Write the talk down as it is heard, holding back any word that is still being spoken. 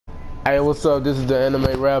Hey, what's up? This is the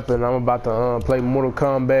Anime Rapper, and I'm about to play Mortal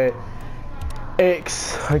Kombat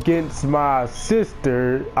X against my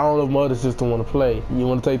sister. I don't know if my other sister want to play. You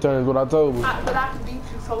want to take turns? What I told you? But I can beat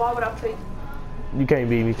you, so why would I play you? You can't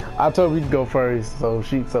beat me. I told her you can go first, so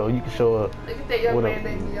you can show up. Look at that young man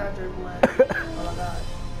named DeAndre Blood. Oh my god.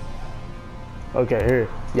 Okay, here.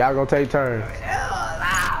 Y'all gonna take turns.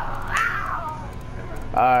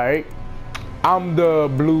 Alright. I'm the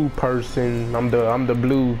blue person. I'm the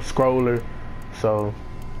blue scroller. So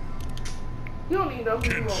You don't even know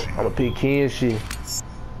who you are. I'm gonna pick Kenshi.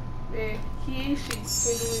 Man, he can do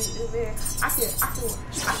it, man. I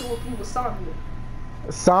can whoop you with Sonya.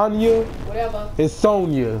 Sonya? Whatever. It's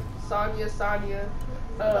Sonya. Sonya.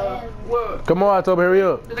 What? Come on, October, hurry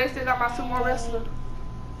up. Do they still got my sumo wrestler?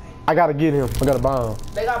 I gotta get him. I gotta buy him.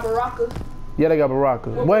 They got Baraka. Yeah, they got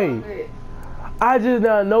Baraka. What Wait. Baraka? I just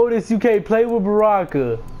now noticed you can't play with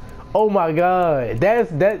Baraka. Oh my god.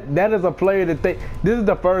 That is a player that this is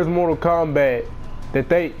the first Mortal Kombat that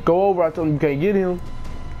they go over. I told them you can't get him.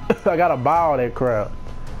 I gotta buy all that crap.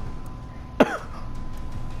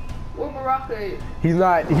 What Baraka is? He's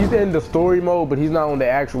in the story mode, but he's not on the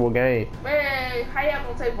actual game. Man, how y'all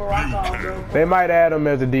gonna take Baraka off, bro? They might add him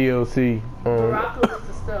as a DLC. Baraka is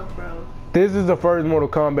the stuff, bro. This is the first Mortal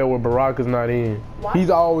Kombat where Baraka's not in. Why He's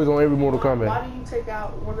always on every Mortal Kombat. Why do you take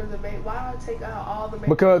out one of the main? Why do I take out all the main?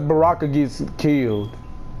 Because Baraka gets killed.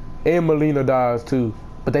 And Melina dies too.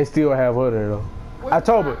 But they still have her there though. Where's I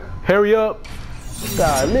told her, Katana? hurry up.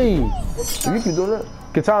 Golly. You can do that.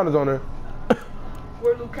 Katana's on there.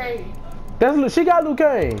 Where's Liu Kang? She got Liu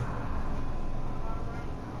Kang.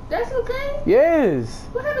 That's Liu Kang? Yes.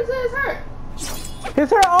 What happened to his hair? His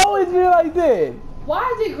hair always been like that. Why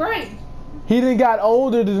is it gray? He didn't got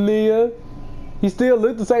older than Nia. He still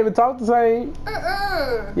looked the same and talked the same.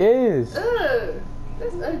 Yes.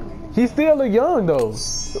 That's ugly. He still look young though.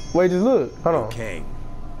 Wait, just look. Hold on. Okay.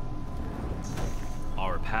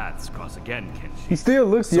 Our paths cross again, Kenshi. He still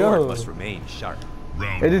looks Sword young. must remain sharp.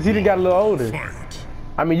 It's just he done got a little older.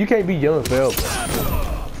 I mean, you can't be young forever. I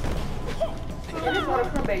just want to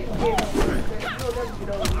come back.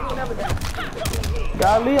 You'll never die.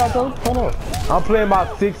 Golly, I told you. Hold on. I'm playing my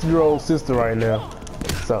 6-year-old sister right now.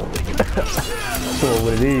 So, that's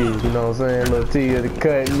what it is. You know what I'm saying? Little T of the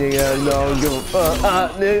cut, nigga. You know, I don't give a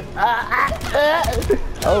fuck. Nigga.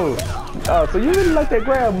 Oh, so you really like that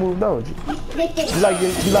grab move, don't you?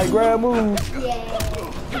 You like grab moves? Yeah.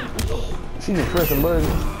 She just pressing buttons.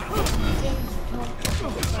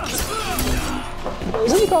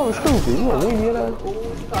 What you calling stupid? You want to win me that?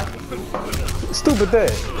 Stupid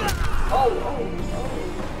that.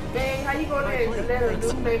 Man, how you gonna let a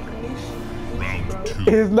dude named Kanishi?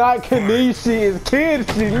 It's not Kanishi, it's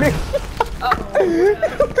Kenshi, nigga.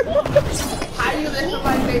 How you let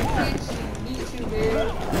somebody named Kanishi beat you, man?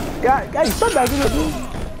 God, stop back here, dude.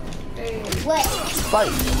 Hey. What?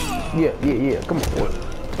 Fight. Yeah. Come on.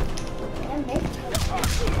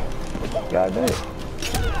 God damn.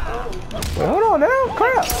 Wait, hold on now.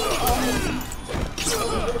 Crap.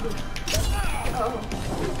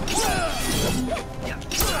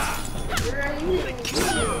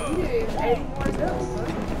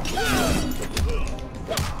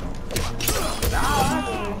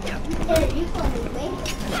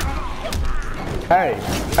 Hey.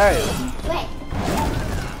 Wait.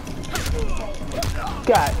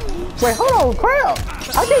 God. Wait, hold on, crap.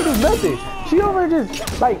 I can't do nothing. She over here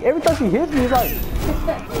just, like, every time she hits me, it's like,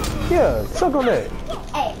 yeah, suck on that.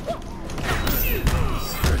 Hey.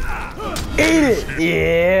 Eat it.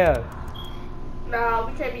 Yeah. Nah,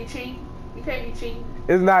 we can't be cheating.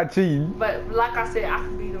 It's not cheating. But like I said, I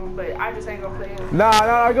can beat him, but I just ain't gonna play him.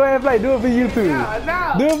 Nah, go ahead and play. Do it for YouTube.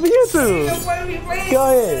 Nah. Do it for YouTube. Go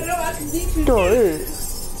ahead. No, I can beat you. Go ahead.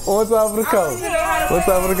 One time for the code. One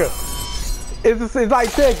time for the code. It's like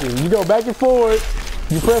Tekken. You go back and forward.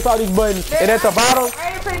 You press all these buttons, Man, and at the bottom,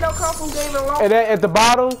 I ain't played no Kung Fu game in a long and at the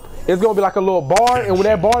bottom, it's gonna be like a little bar, and when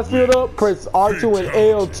that bar's filled up, press R2 and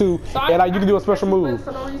L2, and like you can do a special move.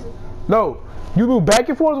 For no reason. No, you move back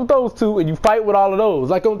and forth with those two, and you fight with all of those,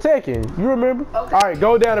 like on Tekken. You remember? Okay. All right,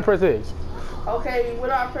 go down and press X. Okay, what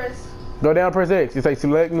do I press? Go down and press X. You say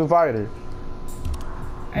select new fighter.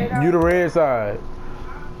 You the red side.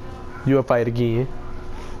 You'll fight again.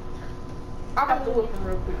 I'm about to whip him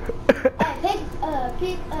real quick.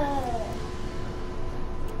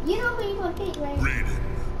 You know who you gonna pick, right?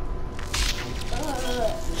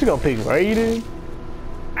 She gonna pick Raiden.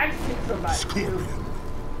 I just picked somebody.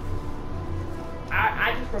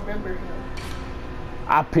 I just remember him.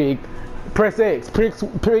 I picked press X.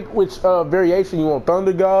 Pick which variation you want.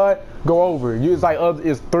 Thunder God, go over. It's like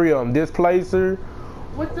it's 3 of them. Displacer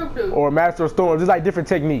What's them do? or Master of Storms. It's like different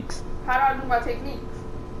techniques. How do I do my techniques?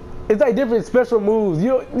 It's like different special moves.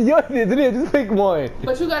 You just pick one.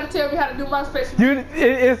 But you gotta tell me how to do my special.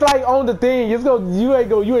 It's like on the thing. You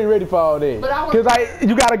ain't ready for all that. Cause like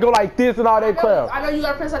you gotta go like this and all that crap. I know you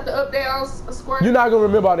gotta press like the up, down, square. You're not gonna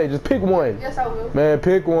remember all that. Just pick one. Yes, I will. Man,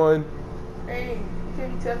 pick one. Hey, you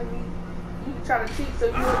can't be telling me you trying to cheat so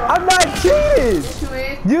you. I'm not cheating. Yes, you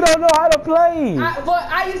is. You don't know how to play. But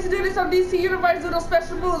I used to do this on DC Universe, do those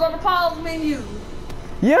special moves on the pause menu.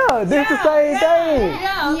 Yeah, this the same thing.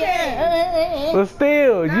 Yeah, okay. But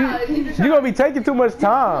still, you gonna be taking too much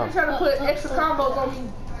time. You're trying to put extra combos on me.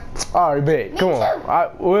 All right, bet. Come on.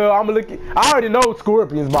 I'm gonna look. I already know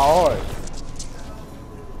Scorpions by heart.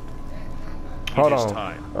 Hold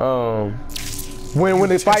on. When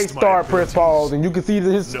the fight start, press pause, and you can see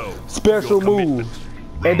his special moves.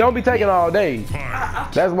 And don't be taking all day.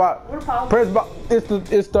 That's why. Press. It's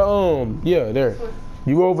the yeah, there.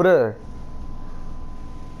 You over there.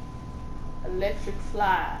 Electric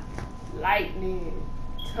slide, lightning,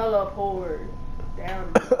 teleport,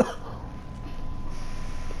 down,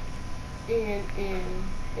 in,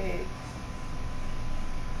 X.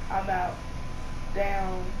 How about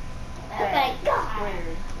down, my God.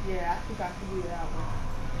 square? Yeah, I think I can do that one.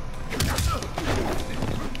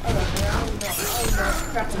 I don't know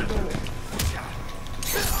if I can do it.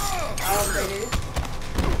 I'll say this.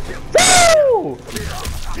 Woo!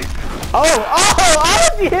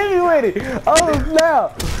 Oh, she hit me with it. Oh, snap.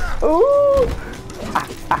 Ooh.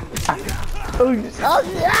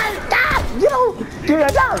 Yo, get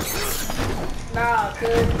it down. Nah,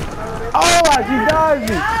 good. Oh, she dodged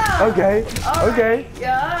me. Okay.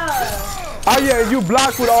 Yeah. Oh, yeah, you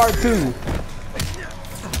blocked with R2.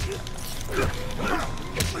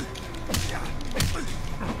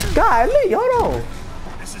 Golly, hold on.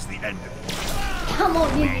 This is the end of it. Come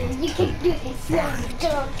on, you can do this.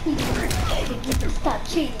 Stop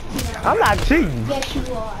cheating. I'm not cheating. Yes,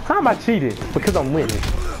 you are. How am I cheating? Because I'm winning.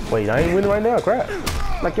 Wait, I ain't winning right now. Crap.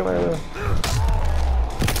 Like it right now.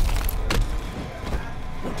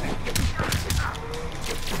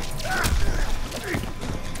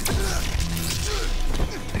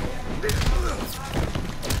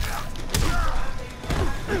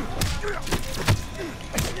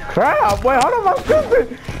 Crap, wait, hold on, my sister.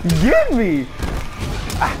 Get me.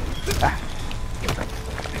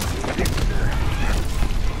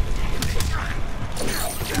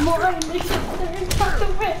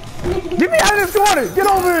 Get me out of this corner. Get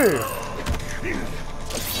over here.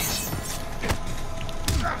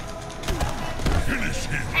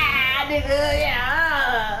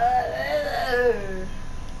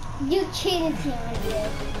 You cheated, Tiana.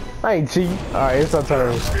 I ain't cheating. Alright, it's our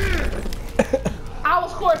turn. I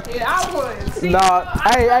was Scorpion. I won. See, Nah,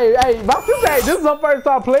 hey, my sister, this is her first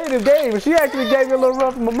time playing this game, and she actually gave me a little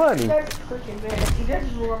run for my money. That's freaking nasty. That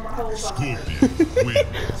just ruined my whole body.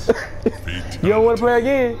 You don't want to play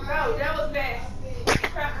again? No, that was nasty.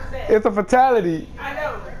 Crap was that? It's a fatality. I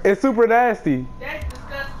know. It's super nasty. That's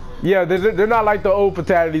disgusting. Yeah, they're not like the old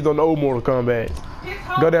fatalities on the old Mortal Kombat.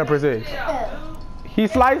 Go down, press X. He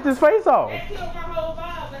sliced his face off. That killed my whole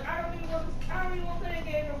vibe. Like, I don't even want to play a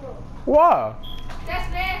game no more. Why? That's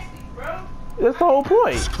nasty, bro. That's the whole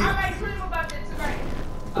point. I might dream about that tonight.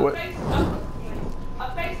 What?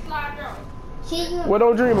 A face slide girl. Well,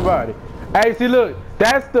 don't dream about it. Hey, see, look,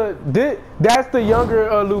 that's the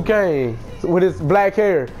younger Liu Kang with his black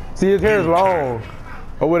hair. See, his hair is long,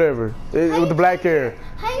 or whatever, with the black hair.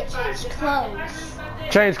 How you change clothes?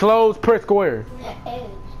 Change clothes, press square.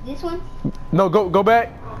 This one? No, go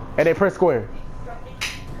back, and then press square.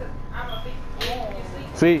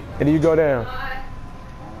 See, and then you go down.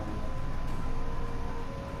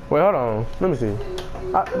 Wait, hold on. Let me see.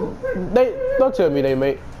 They don't tell me they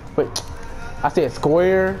make. Wait, I said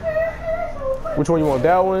square. Which one you want?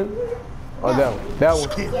 That one or that one? That one.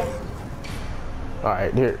 All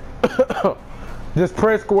right, here. Just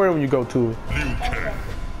press square when you go to it.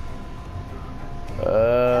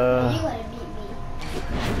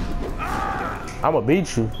 I'ma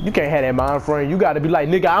beat you. You can't have that mind frame. You gotta be like,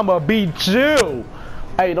 nigga, I'ma beat you.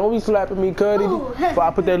 Hey, don't be slapping me, Cuddy. If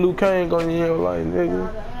I put that Liu Kang on you, like, nigga.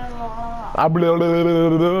 I blah blah blah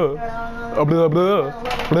blah blah blah blah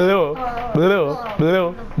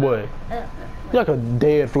blah. Boy, you're like a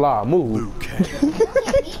dead fly. Move.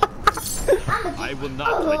 I will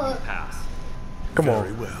not let you pass. Come on.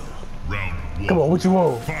 Very well. Round one. Come on, what you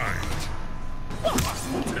want? Fight.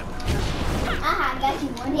 I got you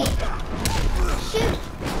one hit. Shoot.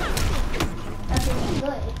 Okay,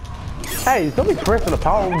 good. Hey, don't be pressing the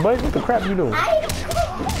power button. What the crap you doing? I didn't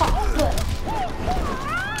pause it.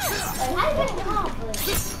 How you getting pause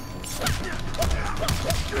it?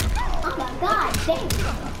 Oh my god, dang.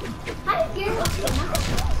 How did you get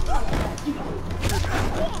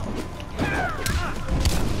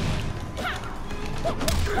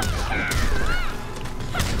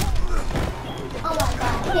Oh my god,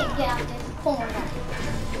 I can't get out this corner.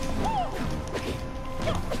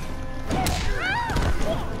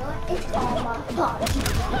 It's all my fault.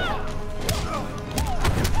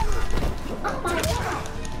 Oh my god.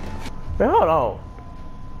 Man, hold on.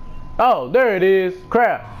 Oh, there it is.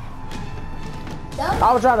 Crap.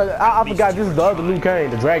 I was trying to. I forgot this is the other Liu Kang,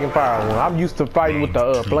 the Dragon Fire one. I'm used to fighting with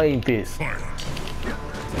the Flame Fist. I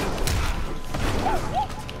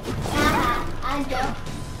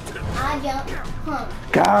jump. Huh.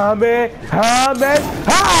 Kame, Kame,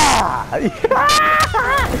 ha!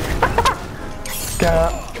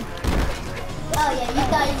 Oh yeah, you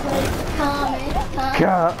thought you were coming.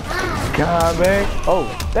 Kame. Oh,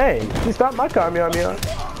 dang. He stopped my Kamehameha.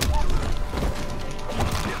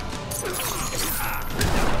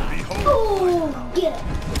 Ooh, get him.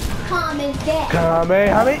 Kame dead.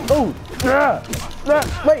 Kamehameha. Oh,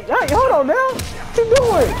 wait, hey, hold on now. What you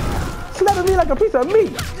doing? Slapping me like a piece of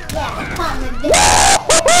meat. Yeah, Kame dead.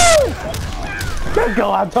 Let's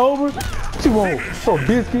go, October. What you want? Oh,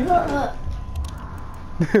 biscuit?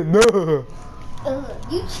 No.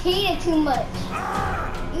 You cheated too much.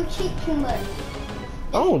 You cheat too much.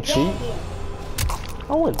 I don't cheat.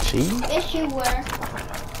 I wouldn't cheat. Yes, you were.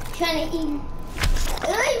 Trying to eat.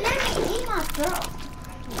 Let me eat my throat.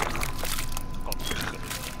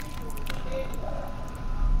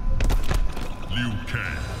 Liu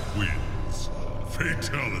Kang wins.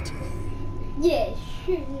 Fatality. Yeah,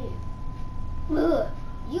 sure is. Look,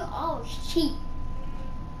 you always cheat.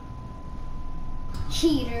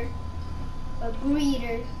 Cheater. A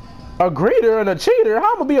greeter. A greeter and a cheater?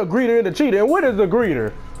 How am I gonna be a greeter and a cheater? And what is a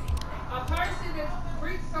greeter? A person that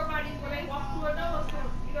greets somebody when they walk through a door or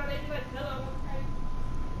something. You know, they be like, hello, okay.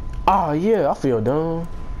 Oh yeah, I feel dumb.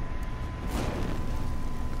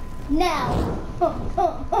 Now. You don't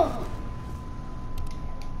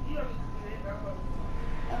need to do that, bro.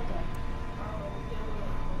 Okay.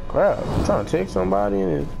 Crap, I'm trying to text somebody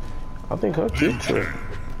and I think her kid tripping.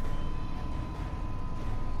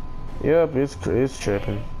 Yep, it's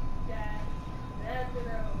tripping.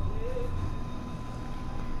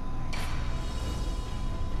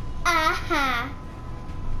 Aha.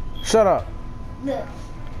 Shut up. Look.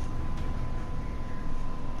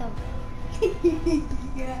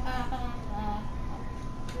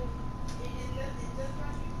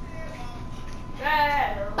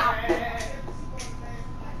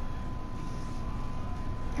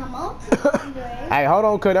 Come on. Hey, hold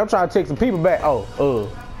on, cuz I'm trying to take some people back. Oh,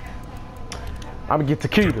 I'm gonna get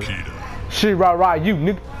Takeda. Shit, right, you,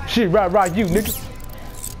 nigga. Shit, right, you, nigga.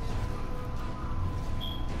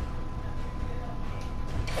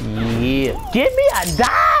 Yeah. Give me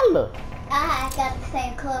 $1. I got the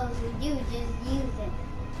same clothes as you, just using.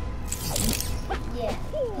 Yeah,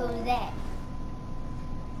 who's that?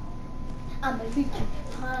 I'm a teacher.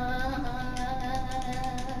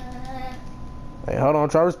 Hey, hold on,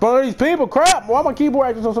 try to respond to these people. Crap, why my keyboard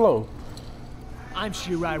acting so slow? I'm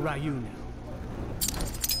Shirai Ryu now.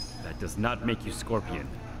 That does not make you Scorpion.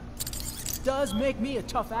 Does make me a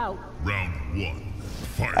tough out. Round 1.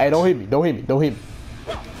 Fight. Hey, don't hit me.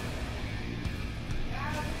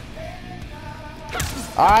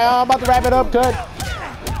 Alright, I'm about to wrap it up, cut.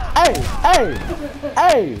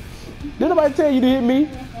 Hey! Did nobody tell you to hit me?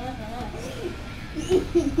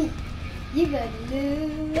 You gonna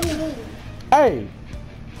lose. Hey!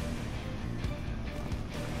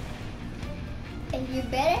 And you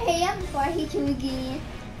better hurry up before I hit you again.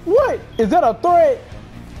 What? Is that a threat?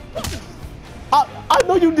 I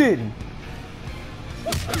know you didn't.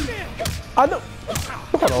 I know.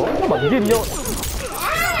 Hold on, I'm about to get in your...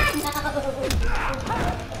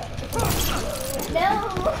 No.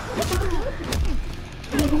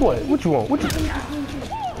 What? What you want?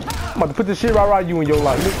 I'm about to put this shit right you in your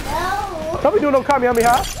life. No. Don't be doing no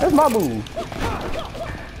Kamehameha. That's my move.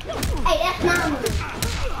 Hey, that's my move.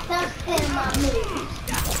 Stop saying my move.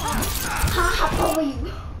 How over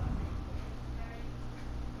you?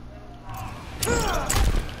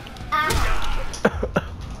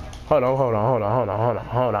 Hold on.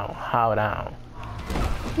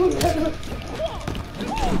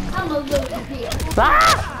 I'm a little here.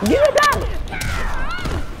 Ah! Give it down!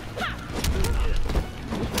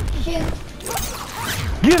 Shoot.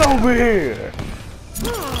 Get over here!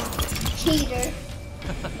 Cheater.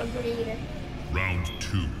 Agreeder. Round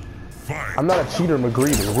 2. Fight. I'm not a cheater,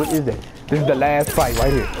 McGreeder. What is that? This is the last fight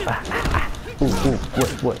right here. Ooh,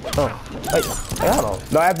 what? Hey, hold on.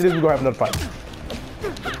 No, after this, we're gonna have another fight.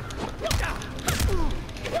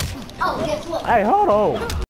 Oh, guess what? Hey, hold on.